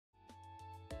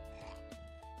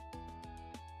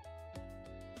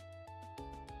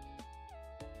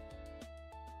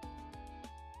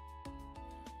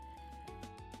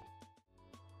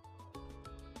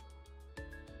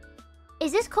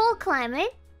Is this cold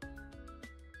climate?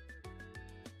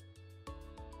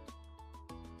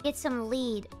 Get some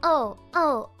lead. Oh.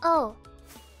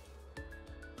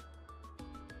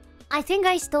 I think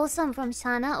I stole some from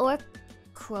Sana or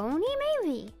Crony,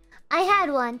 maybe? I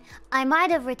had one. I might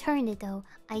have returned it though.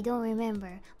 I don't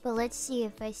remember. But let's see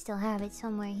if I still have it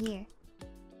somewhere here.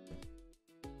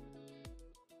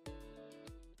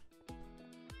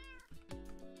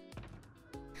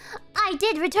 I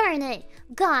did return it!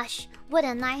 Gosh, what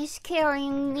a nice,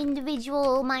 caring,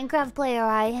 individual Minecraft player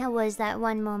I was that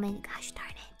one moment. Gosh darn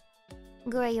it.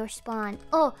 Gura, your spawn.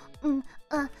 Oh,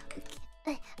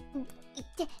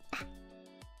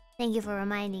 Thank you for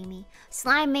reminding me.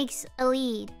 Slime makes a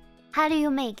lead. How do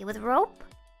you make it? With rope?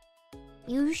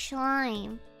 Use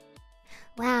slime.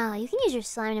 Wow, you can use your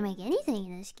slime to make anything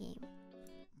in this game.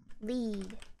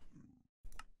 Lead.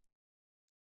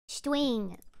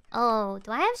 String. Oh,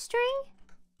 do I have string?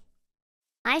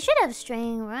 I should have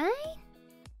string, right?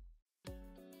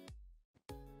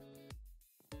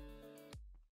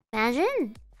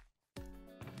 Imagine.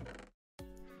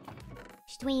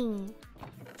 String.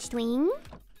 String.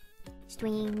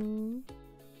 String.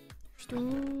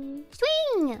 String.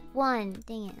 String! One.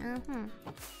 Dang it.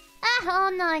 Oh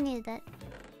no, I needed that.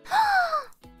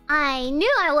 I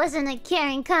knew I wasn't a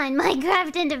caring, kind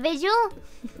Minecraft individual.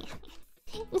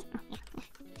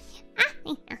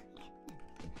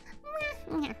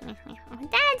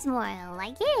 That's more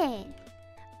like it.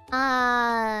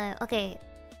 Okay.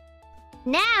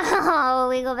 Now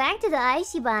we go back to the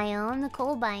icy biome, the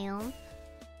cold biome.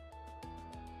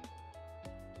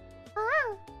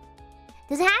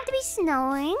 Does it have to be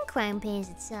snowing? Crime pays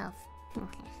itself.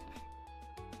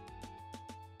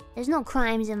 There's no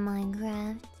crimes in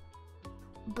Minecraft.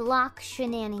 Block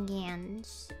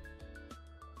shenanigans.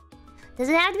 Does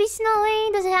it have to be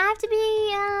snowing? Does it have to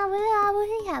be what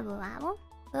do we have? What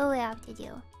do we have to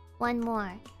do? One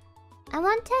more. I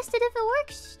want to test it if it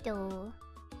works though.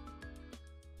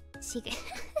 Secret.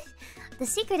 The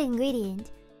secret ingredient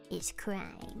is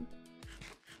crime.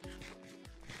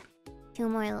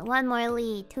 One more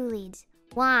lead, 2 leads.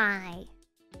 Why?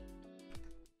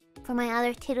 For my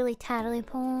other tiddly taddly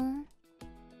pole?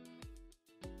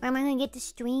 Where am I gonna get the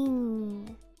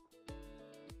string?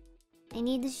 I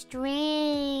need the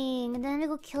string. And then I'm gonna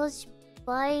go kill a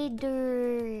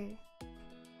spider.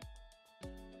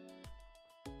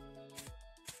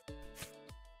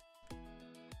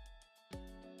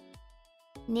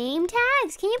 Name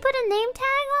tags? Can you put a name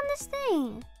tag on this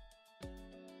thing?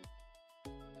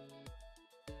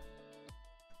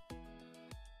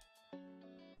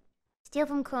 Steal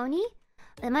from Crony?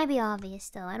 That might be obvious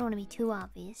though. I don't want to be too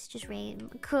obvious. Just raid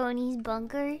Crony's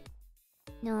bunker.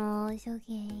 No, it's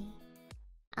okay.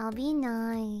 I'll be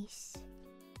nice.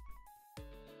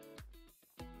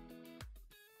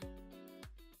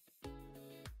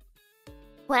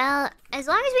 Well, as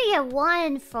long as we get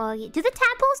one froggy. Do the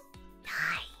tadpoles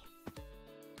die?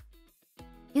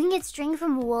 You can get string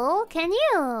from wool? Can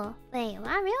you? Wait,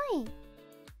 what? Really?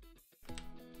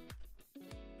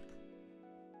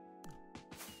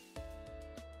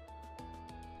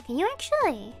 Can you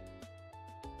actually?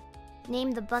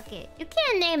 Name the bucket. You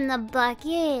can't name the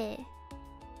bucket.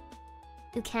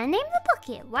 You can name the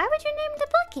bucket. Why would you name the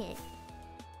bucket?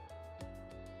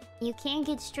 You can't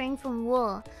get string from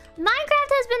wool.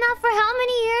 Minecraft has been out for how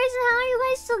many years and how are you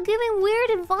guys still giving weird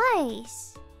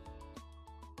advice?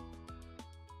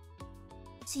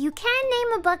 So you can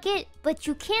name a bucket, but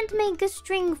you can't make a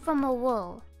string from a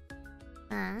wool.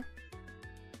 Huh?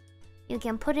 You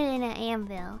can put it in an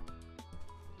anvil.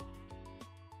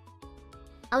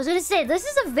 I was gonna say, this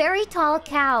is a very tall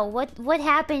cow. What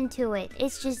happened to it?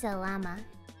 It's just a llama.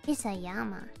 It's a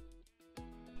llama.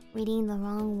 Reading the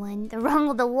wrong one. The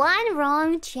one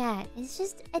wrong chat.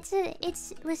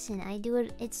 Listen, I do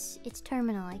it. It's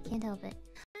terminal. I can't help it.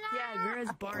 Yeah,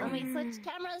 Gura's barking. When we switch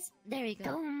cameras, there you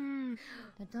go.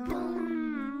 It's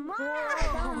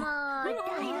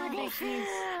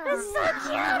so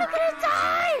cute! I'm gonna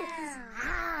die!